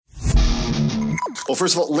Well,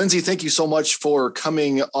 first of all, Lindsay, thank you so much for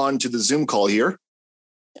coming on to the Zoom call here.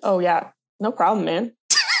 Oh, yeah. No problem, man.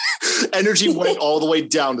 Energy went all the way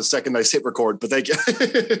down the second I hit record, but thank you.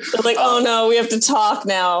 They're like, oh no, we have to talk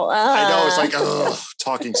now. I know, it's like, oh,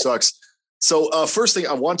 talking sucks. So first thing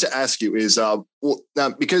I want to ask you is,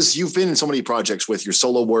 because you've been in so many projects with your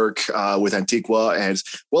solo work with Antiqua as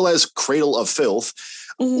well as Cradle of Filth,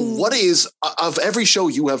 what is, of every show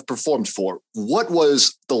you have performed for, what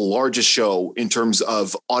was the largest show in terms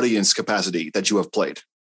of audience capacity that you have played?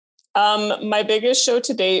 My biggest show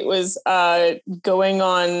to date was going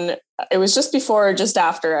on, it was just before or just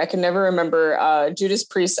after, I can never remember, Judas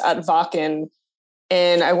Priest at Wacken.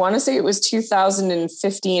 And I want to say it was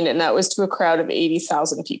 2015, and that was to a crowd of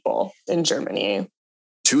 80,000 people in Germany.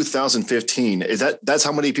 2015. That's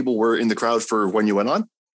how many people were in the crowd for when you went on?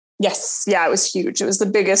 Yes. Yeah, it was huge. It was the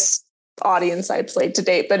biggest audience I played to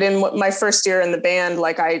date. But in my first year in the band,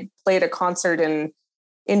 like I played a concert in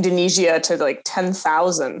Indonesia to like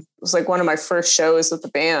 10,000. It was like one of my first shows with the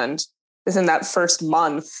band within that first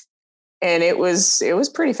month. And it was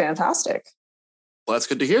pretty fantastic. Well, that's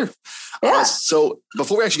good to hear. Yeah. So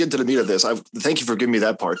before we actually get into the meat of this, thank you for giving me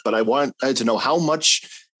that part, but I wanted to know how much,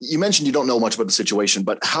 you mentioned you don't know much about the situation,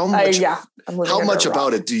 but how much, how much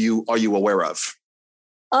about it are you aware of?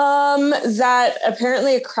 That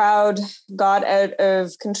apparently a crowd got out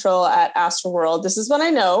of control at Astroworld. This is what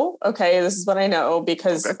I know. Okay. This is what I know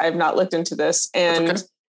because I've not looked into this, and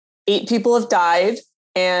 8 people have died.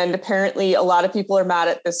 And apparently a lot of people are mad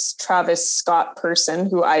at this Travis Scott person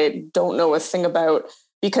who I don't know a thing about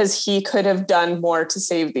because he could have done more to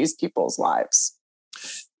save these people's lives.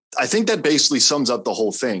 I think that basically sums up the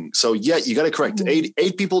whole thing. So yeah, you got it correct. Mm-hmm.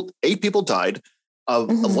 Eight people died.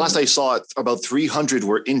 Last I saw it, about 300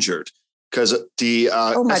 were injured because the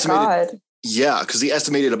oh my God. Yeah, because the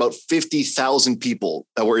estimated about 50,000 people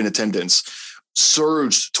that were in attendance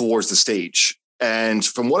surged towards the stage. And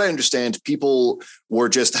from what I understand, people were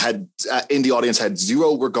in the audience had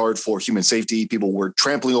zero regard for human safety. People were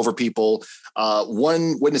trampling over people.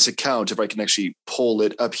 One witness account, if I can actually pull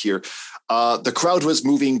it up here, the crowd was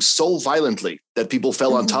moving so violently that people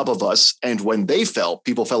fell on top of us. And when they fell,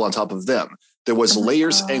 people fell on top of them. There was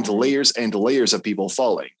layers and layers and layers of people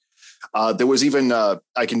falling. There was even,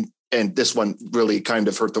 and this one really kind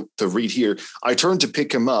of hurt to read here. I turned to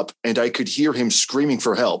pick him up and I could hear him screaming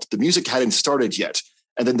for help. The music hadn't started yet.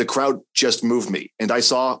 And then the crowd just moved me. And I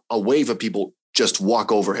saw a wave of people just walk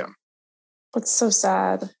over him. That's so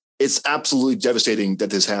sad. It's absolutely devastating that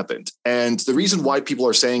this happened. And the reason why people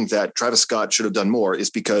are saying that Travis Scott should have done more is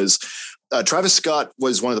because Travis Scott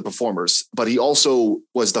was one of the performers, but he also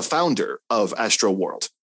was the founder of Astroworld.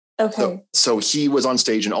 Okay. So he was on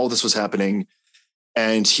stage and all this was happening.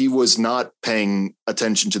 And he was not paying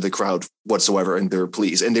attention to the crowd whatsoever and their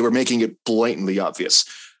pleas. And they were making it blatantly obvious.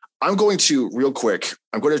 I'm going to, real quick,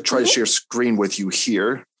 I'm going to try to share screen with you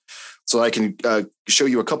here so I can show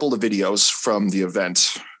you a couple of videos from the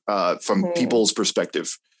event from people's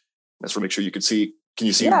perspective. That's for make sure you can see. Can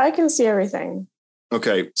you see? Yeah, I can see everything.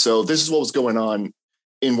 Okay. So this is what was going on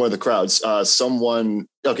in one of the crowds. This one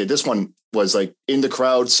was like in the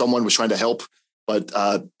crowd. Someone was trying to help. But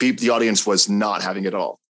the audience was not having it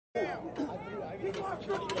all.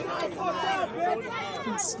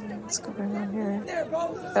 What's going on here?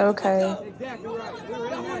 Okay.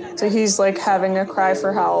 So he's like having a cry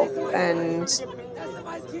for help and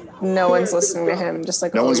no one's listening to him. Just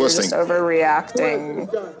like, no one's listening. Just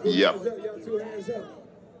overreacting. Yep.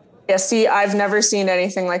 Yeah, see, I've never seen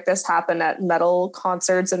anything like this happen at metal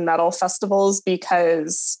concerts and metal festivals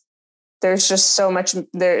because there's just so much,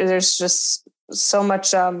 there's just so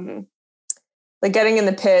much like getting in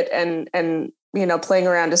the pit and playing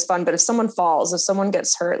around is fun, but if someone falls, if someone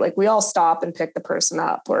gets hurt, like we all stop and pick the person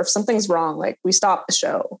up, or if something's wrong, like we stop the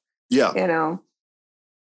show. Yeah.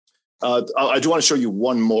 I do want to show you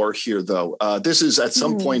one more here though. This is at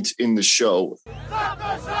some point in the show. Stop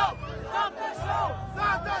the show! Stop the show!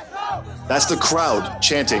 Stop the show! That's the crowd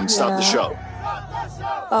chanting, stop the show.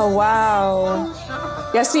 Oh, wow.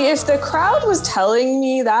 Yeah, see, if the crowd was telling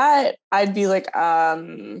me that, I'd be like,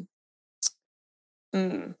 Yeah.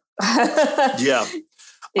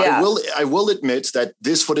 Yeah. I will admit that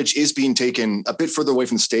this footage is being taken a bit further away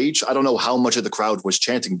from the stage. I don't know how much of the crowd was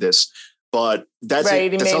chanting this, but that's right.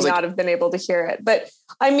 You may not have been able to hear it. But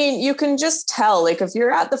I mean, you can just tell, like, if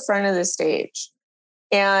you're at the front of the stage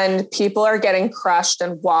and people are getting crushed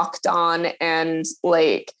and walked on, and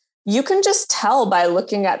like, you can just tell by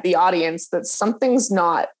looking at the audience that something's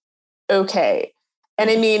not okay.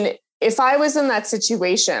 And I mean, if I was in that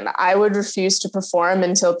situation, I would refuse to perform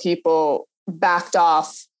until people backed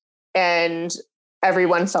off and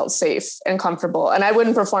everyone felt safe and comfortable. And I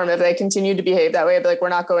wouldn't perform if they continued to behave that way. I'd be like, we're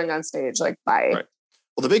not going on stage. Like, bye. Right.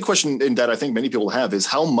 Well, the big question in that I think many people have is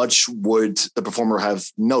how much would the performer have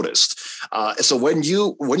noticed? So when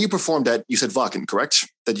you performed at, you said Wacken,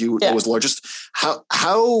 correct? That was the largest.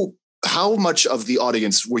 How much of the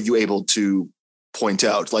audience were you able to point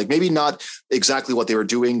out? Like maybe not exactly what they were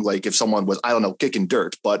doing. Like if someone was, I don't know, kicking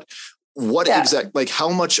dirt, but how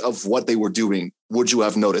much of what they were doing would you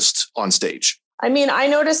have noticed on stage? I mean, I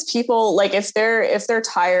notice people like if they're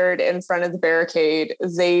tired in front of the barricade,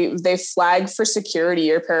 they flag for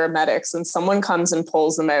security or paramedics, and someone comes and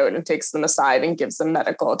pulls them out and takes them aside and gives them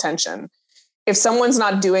medical attention. If someone's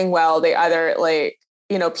not doing well, they either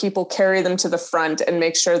people carry them to the front and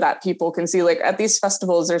make sure that people can see. Like at these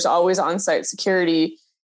festivals, there's always on-site security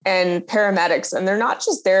and paramedics, and they're not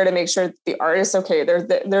just there to make sure that the artist's okay.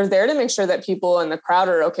 They're there to make sure that people in the crowd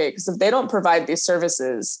are okay. Because if they don't provide these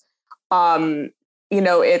services,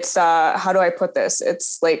 it's how do I put this?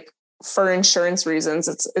 It's like for insurance reasons,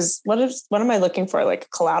 what am I looking for? Like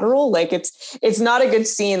collateral? Like it's not a good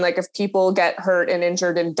scene. Like if people get hurt and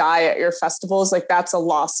injured and die at your festivals, like that's a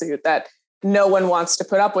lawsuit that no one wants to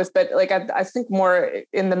put up with. But like, I think more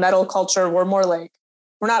in the metal culture, we're more like,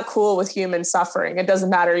 we're not cool with human suffering. It doesn't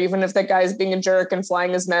matter. Even if the guy's being a jerk and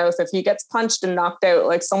flying his mouth, if he gets punched and knocked out,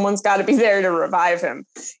 like someone's got to be there to revive him,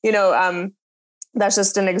 that's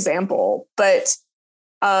just an example, but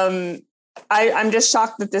I'm just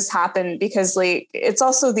shocked that this happened because like it's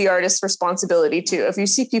also the artist's responsibility too. If you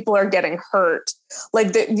see people are getting hurt,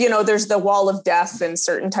 like there's the wall of death in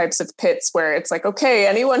certain types of pits where it's like, okay,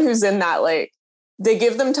 anyone who's in that, like they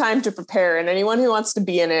give them time to prepare, and anyone who wants to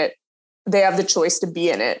be in it, they have the choice to be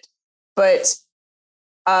in it. But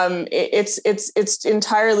it's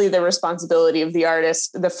entirely the responsibility of the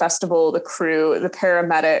artist, the festival, the crew, the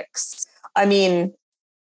paramedics. I mean,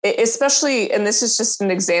 especially, and this is just an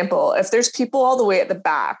example, if there's people all the way at the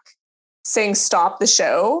back saying, stop the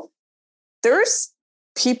show, there's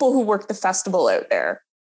people who work the festival out there.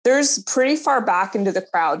 There's pretty far back into the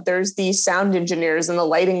crowd. There's the sound engineers and the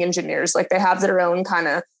lighting engineers. Like they have their own kind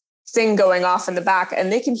of thing going off in the back,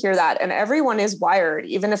 and they can hear that. And everyone is wired.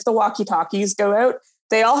 Even if the walkie-talkies go out,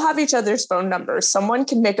 they all have each other's phone numbers. Someone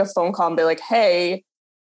can make a phone call and be like, hey,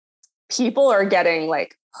 people are getting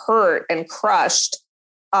like hurt and crushed.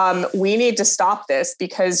 We need to stop this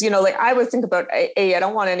because, like I would think about, I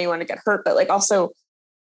don't want anyone to get hurt, but like also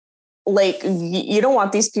like, you don't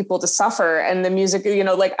want these people to suffer. And the music,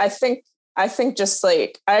 like, I think just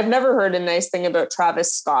like, I've never heard a nice thing about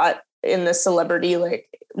Travis Scott in the celebrity like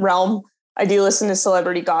realm. I do listen to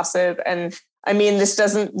celebrity gossip. And I mean, this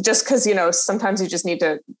doesn't just because, sometimes you just need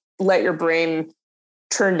to let your brain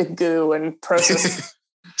turn to goo and process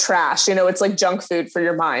trash, it's like junk food for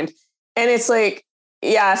your mind. And it's like,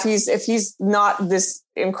 yeah, if he's not this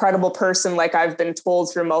incredible person, like I've been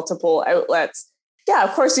told through multiple outlets, yeah,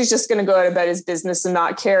 of course he's just going to go out about his business and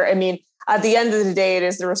not care. I mean, at the end of the day, it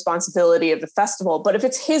is the responsibility of the festival. But if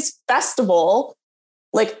it's his festival,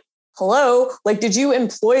 like, hello, like, did you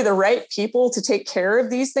employ the right people to take care of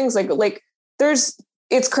these things? Like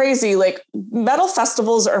it's crazy. Like metal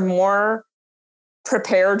festivals are more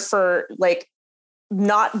prepared for like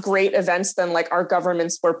not great events than like our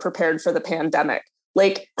governments were prepared for the pandemic.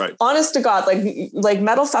 Like, right. Honest to God, like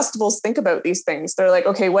metal festivals think about these things. They're like,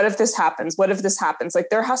 okay, what if this happens? What if this happens? Like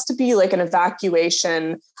there has to be like an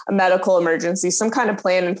evacuation, a medical emergency, some kind of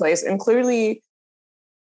plan in place. And clearly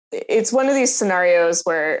it's one of these scenarios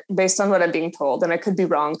where, based on what I'm being told, and I could be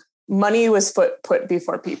wrong, money was put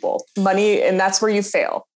before people. Money, and that's where you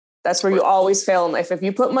fail. That's where you always fail in life. If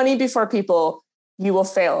you put money before people, you will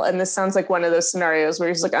fail. And this sounds like one of those scenarios where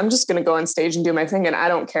he's like, I'm just going to go on stage and do my thing and I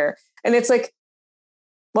don't care. And it's like,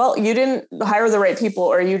 well, you didn't hire the right people,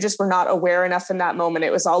 or you just were not aware enough in that moment.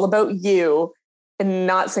 It was all about you and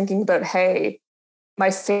not thinking about, hey,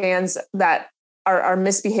 my fans that are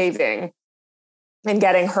misbehaving and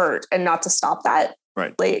getting hurt, and not to stop that.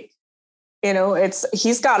 Right. Like,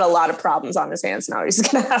 he's got a lot of problems on his hands now. He's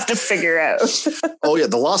going to have to figure out. Oh yeah.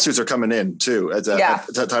 The lawsuits are coming in too at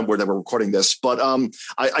that time where they were recording this. But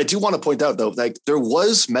I do want to point out though, like there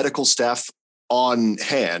was medical staff on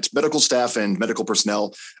hand, medical staff and medical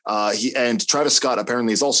personnel. And Travis Scott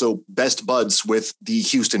apparently is also best buds with the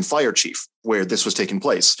Houston fire chief where this was taking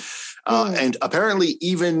place. And apparently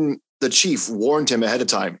even the chief warned him ahead of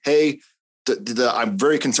time, hey, I'm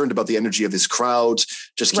very concerned about the energy of this crowd.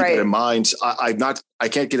 Just keep it in mind. I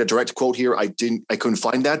can't get a direct quote here. I couldn't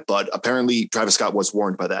find that, but apparently Travis Scott was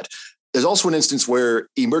warned by that. There's also an instance where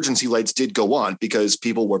emergency lights did go on because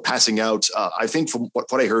people were passing out. I think from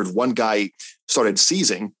what I heard, one guy started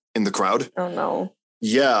seizing in the crowd. Oh no.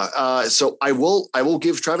 Yeah. So I will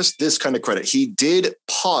give Travis this kind of credit. He did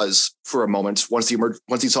pause for a moment once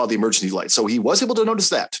he saw the emergency light. So he was able to notice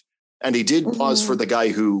that. And he did pause for the guy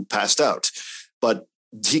who passed out, but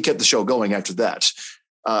he kept the show going after that.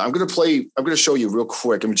 I'm going to show you real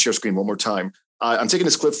quick. I'm going to share screen one more time. I'm taking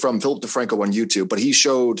this clip from Philip DeFranco on YouTube, but he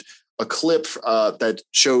showed a clip that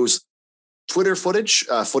shows Twitter footage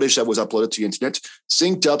that was uploaded to the internet,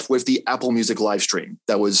 synced up with the Apple Music live stream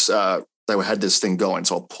that had this thing going.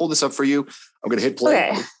 So I'll pull this up for you. I'm going to hit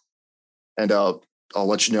play, and I'll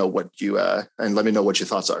let you know what you and let me know what your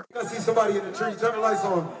thoughts are. I see somebody in the tree. Turn the lights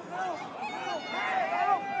on.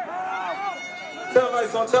 Turn the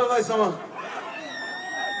lights on. Turn the lights on.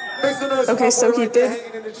 Okay, so he did.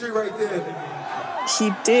 Hanging in the tree right there.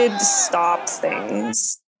 He did stop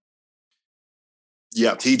things.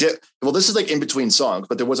 Yeah, he did. Well, this is like in between songs,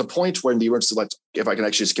 but there was a point when the emergency light, if I can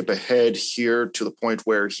actually skip ahead here to the point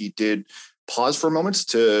where he did pause for a moment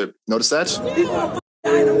to notice that. Two hands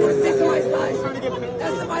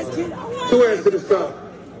to the sky.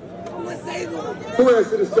 Two hands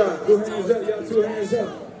to the sky. Two hands up, y'all. Two hands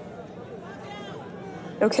up.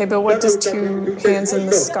 Okay, but what does two hands in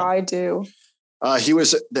the sky do? He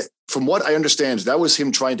was, from what I understand, that was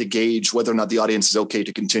him trying to gauge whether or not the audience is okay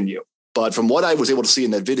to continue. But from what I was able to see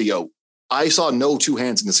in that video, I saw no two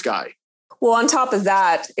hands in the sky. Well, on top of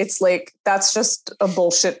that, it's like, that's just a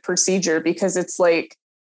bullshit procedure, because it's like,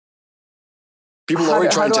 people are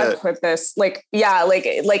already trying to. How do I put this? Like, yeah, like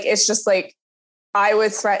it's just like, I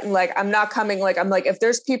would threaten, like, I'm not coming. Like, I'm like, if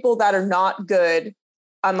there's people that are not good,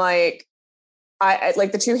 I'm like, I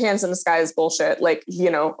like the two hands in the sky is bullshit. Like,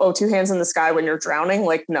 two hands in the sky when you're drowning.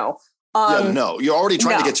 Like, no. No, you're already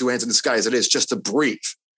trying to get two hands in the sky as it is just to breathe.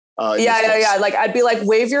 Yeah. Like, I'd be like,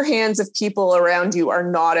 wave your hands if people around you are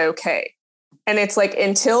not okay. And it's like,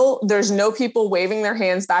 until there's no people waving their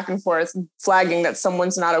hands back and forth, flagging that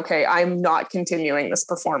someone's not okay, I'm not continuing this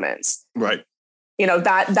performance. Right.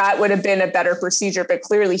 That would have been a better procedure, but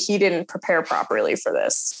clearly he didn't prepare properly for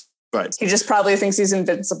this. Right. He just probably thinks he's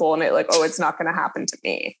invincible and it's not going to happen to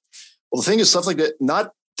me. Well, the thing is, stuff like that,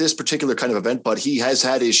 not this particular kind of event, but he has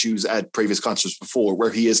had issues at previous concerts before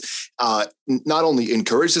where he has not only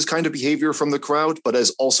encouraged this kind of behavior from the crowd, but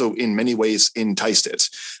has also in many ways enticed it.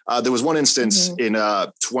 There was one instance in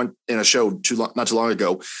a show not too long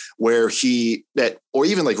ago where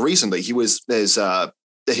even like recently, he was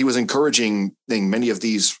encouraging many of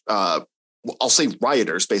these, I'll say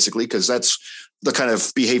rioters, basically, because that's the kind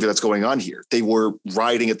of behavior that's going on here. They were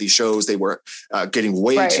rioting at these shows. They were getting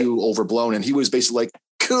way too overblown. And he was basically like,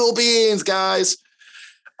 cool beans, guys.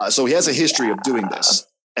 So he has a history of doing this.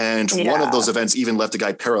 And one of those events even left a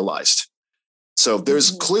guy paralyzed. So there's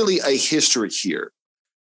clearly a history here.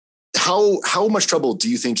 How much trouble do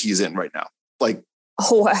you think he's in right now? Like,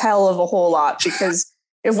 a hell of a whole lot, because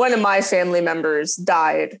if one of my family members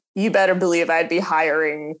died, you better believe I'd be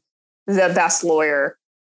hiring the best lawyer.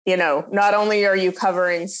 Not only are you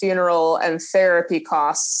covering funeral and therapy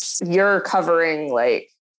costs, you're covering what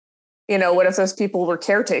if those people were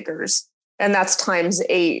caretakers, and that's times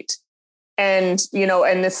 8, and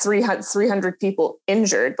the 300 people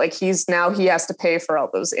injured, like he has to pay for all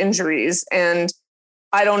those injuries. And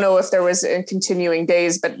I don't know if there was in continuing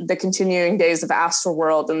days, but the continuing days of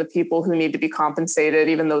Astroworld and the people who need to be compensated,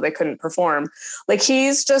 even though they couldn't perform, like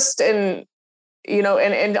he's just in,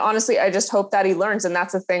 and honestly, I just hope that he learns. And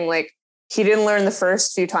that's the thing, like he didn't learn the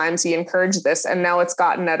first few times he encouraged this, and now it's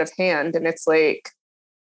gotten out of hand. And it's like,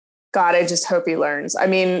 God, I just hope he learns. I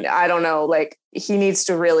mean, I don't know, like he needs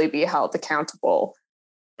to really be held accountable.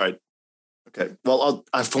 Right. Okay. Well,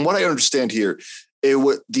 from what I understand here,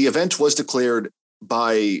 the event was declared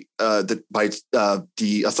by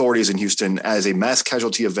the authorities in Houston as a mass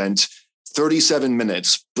casualty event 37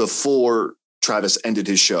 minutes before Travis ended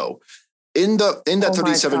his show. In that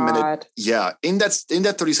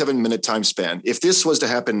 37-minute time span, if this was to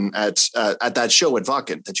happen at that show at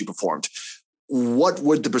Wacken that you performed, what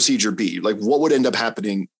would the procedure be? Like, what would end up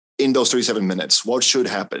happening in those 37 minutes? What should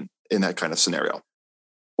happen in that kind of scenario?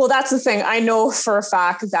 Well, that's the thing. I know for a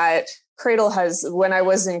fact that when I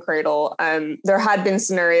was in Cradle, there had been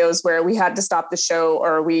scenarios where we had to stop the show,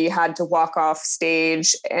 or we had to walk off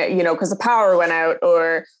stage, because the power went out,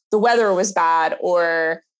 or the weather was bad,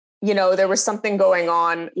 or there was something going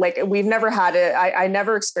on. Like, we've never had it. I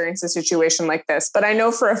never experienced a situation like this, but I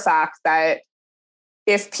know for a fact that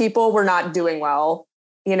if people were not doing well,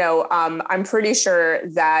 I'm pretty sure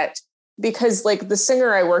that, because like the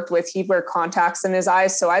singer I worked with, he'd wear contacts in his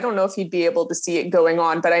eyes. So I don't know if he'd be able to see it going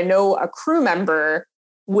on, but I know a crew member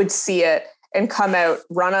would see it and come out,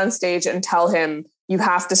 run on stage and tell him, you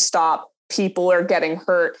have to stop. people are getting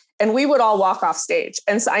hurt, and we would all walk off stage.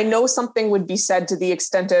 And so I know something would be said to the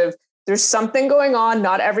extent of, there's something going on.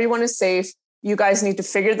 Not everyone is safe. You guys need to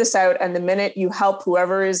figure this out. And the minute you help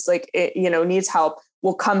whoever is needs help,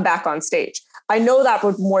 will come back on stage. I know that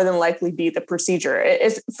would more than likely be the procedure.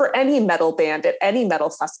 It's for any metal band at any metal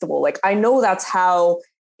festival. Like, I know that's how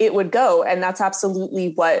it would go. And that's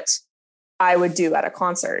absolutely what I would do at a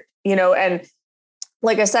concert, and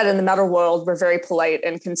like I said, in the metal world, we're very polite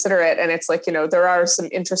and considerate. And it's like, there are some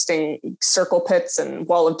interesting circle pits and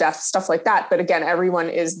wall of death, stuff like that. But again, everyone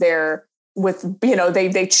is there with,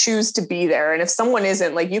 they choose to be there. And if someone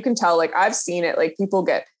isn't, like, you can tell, like, I've seen it, like, people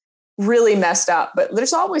get really messed up, but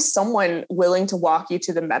there's always someone willing to walk you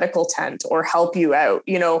to the medical tent or help you out,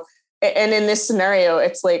 and in this scenario,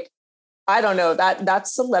 it's like, I don't know, that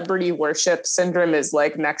celebrity worship syndrome is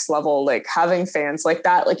like next level, like having fans like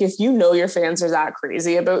that. Like, if your fans are that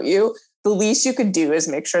crazy about you, the least you could do is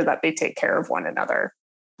make sure that they take care of one another.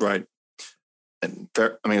 Right. And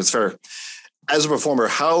fair. I mean, it's fair. As a performer,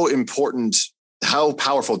 how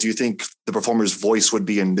powerful do you think the performer's voice would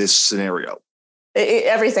be in this scenario?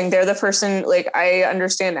 Everything. They're the person, like, I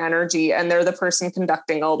understand energy, and they're the person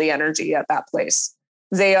conducting all the energy at that place.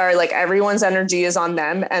 They are, like, everyone's energy is on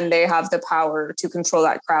them, and they have the power to control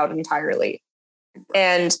that crowd entirely.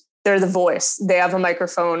 And they're the voice. They have a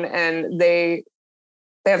microphone, and they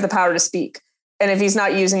have the power to speak. And if he's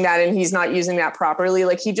not using that, and he's not using that properly,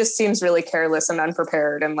 like, he just seems really careless and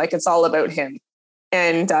unprepared, and like, it's all about him.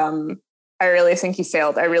 And I really think he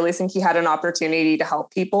failed. I really think he had an opportunity to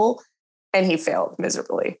help people, and he failed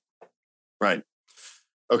miserably. Right.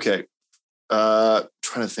 Okay. Trying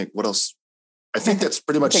to think what else. I think that's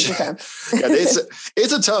pretty much,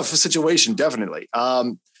 it's a tough situation, definitely.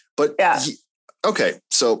 But yeah. Okay.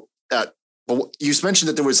 So, but you mentioned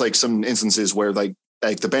that there was like some instances where like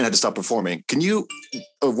the band had to stop performing. Can you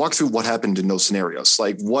walk through what happened in those scenarios?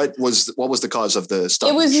 Like, what was the cause of the stop?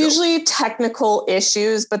 It was usually technical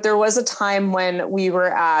issues, but there was a time when I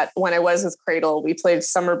was with Cradle, we played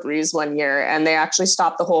Summer Breeze one year, and they actually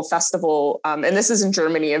stopped the whole festival. And this is in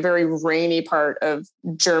Germany, a very rainy part of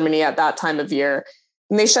Germany at that time of year.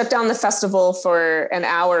 And they shut down the festival for an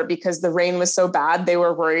hour because the rain was so bad. They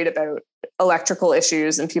were worried about electrical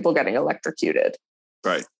issues and people getting electrocuted.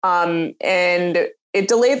 Right. And it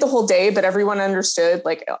delayed the whole day, but everyone understood.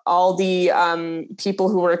 Like, all the people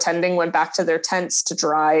who were attending went back to their tents to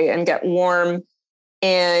dry and get warm.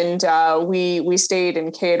 And we stayed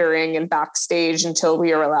in catering and backstage until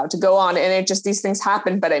we were allowed to go on. And these things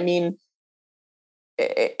happen. But I mean,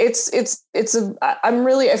 I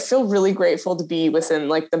feel really grateful to be within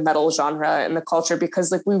like the metal genre and the culture,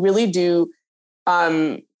 because like we really do,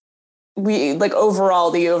 we like the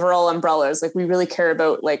overall umbrellas, like we really care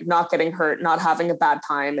about like not getting hurt, not having a bad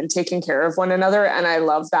time, and taking care of one another. And I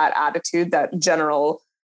love that attitude, that general,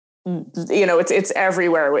 it's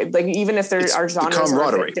everywhere. Like, even if there are genres, the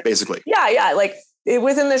camaraderie, basically. Yeah. Like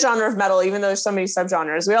within the genre of metal, even though there's so many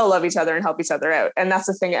subgenres, we all love each other and help each other out. And that's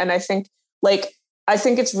the thing. And I think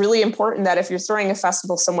it's really important that if you're throwing a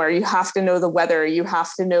festival somewhere, you have to know the weather, you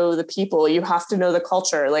have to know the people, you have to know the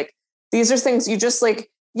culture. Like, these are things you just like,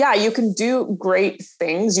 yeah, you can do great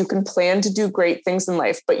things. You can plan to do great things in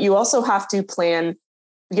life, but you also have to plan.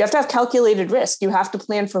 You have to have calculated risk. You have to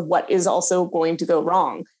plan for what is also going to go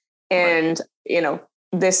wrong. And,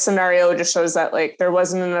 this scenario just shows that like there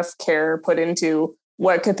wasn't enough care put into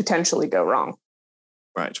what could potentially go wrong.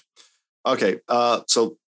 Right. Okay.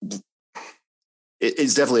 So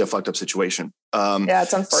it's definitely a fucked up situation. Yeah,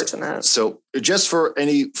 it's unfortunate. So just for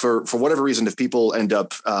whatever reason, if people end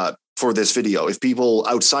up, for this video, if people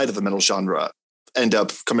outside of the metal genre end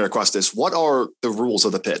up coming across this, what are the rules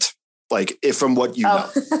of the pit? Like, if from what you know.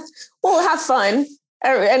 Well, have fun.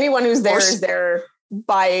 Anyone who's there is there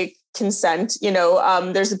by consent.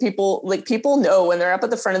 There's the people know when they're up at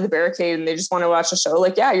the front of the barricade and they just want to watch a show,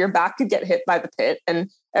 like, yeah, your back could get hit by the pit. And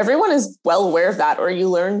everyone is well aware of that, or you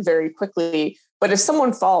learn very quickly. But if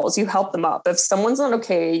someone falls, you help them up. If someone's not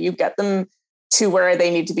okay, you get them to where they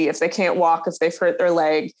need to be. If they can't walk, if they've hurt their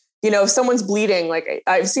leg, if someone's bleeding, like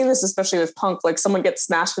I've seen this, especially with punk, like someone gets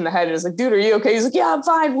smashed in the head and is like, dude, are you okay? He's like, yeah, I'm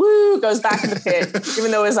fine. Woo, goes back in the pit,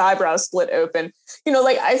 even though his eyebrows split open.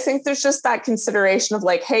 I think there's just that consideration of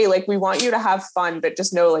like, hey, like we want you to have fun, but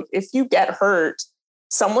just know, like, if you get hurt,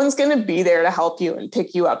 someone's going to be there to help you and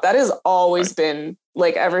pick you up. That has always been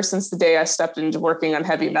like, ever since the day I stepped into working on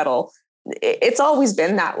heavy metal, it's always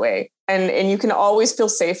been that way. And you can always feel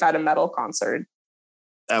safe at a metal concert.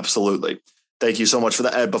 Absolutely. Thank you so much for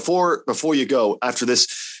that. Before you go, after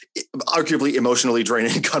this, arguably emotionally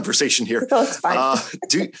draining conversation here. No, it's fine.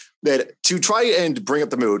 To try and bring up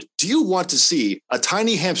the mood, do you want to see a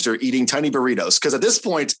tiny hamster eating tiny burritos? Because at this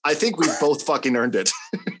point, I think we've both fucking earned it.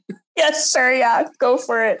 Yes, sure. Yeah, go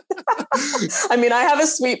for it. I mean, I have a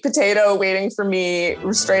sweet potato waiting for me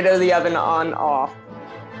straight out of the oven on off.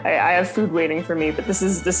 I have food waiting for me, but this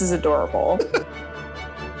is adorable.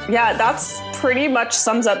 Yeah, that's pretty much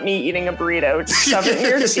sums up me eating a burrito. Just shove it in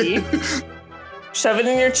your cheek. Shove it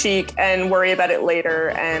in your cheek and worry about it later.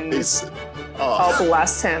 And I'll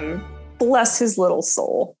bless him. Bless his little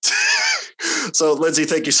soul. So, Lindsay,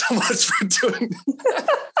 thank you so much for doing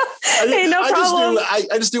Hey, no problem.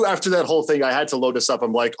 I just knew after that whole thing, I had to load us up.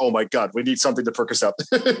 I'm like, oh my God, we need something to perk us up.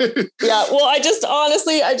 Yeah, well, I just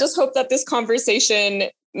hope that this conversation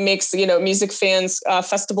makes, music fans,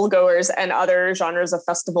 festival goers and other genres of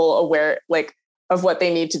festival aware, like, of what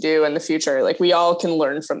they need to do in the future. Like, we all can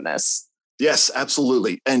learn from this. Yes,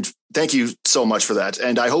 absolutely. And thank you so much for that.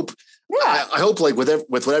 And I hope, I hope like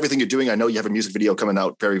with everything you're doing, I know you have a music video coming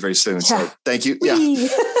out very, very soon. Yeah. So thank you. Yeah.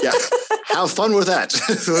 Yeah. Have fun with that.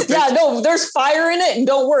 There's fire in it. And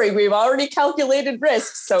don't worry, we've already calculated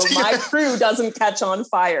risks. So my crew doesn't catch on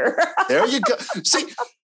fire. There you go. See,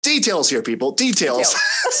 details here, people. Details.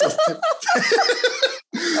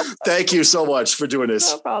 Thank you so much for doing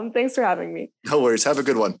this. No problem. Thanks for having me. No worries. Have a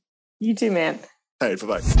good one. You too, man. All right.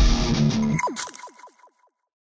 Bye-bye.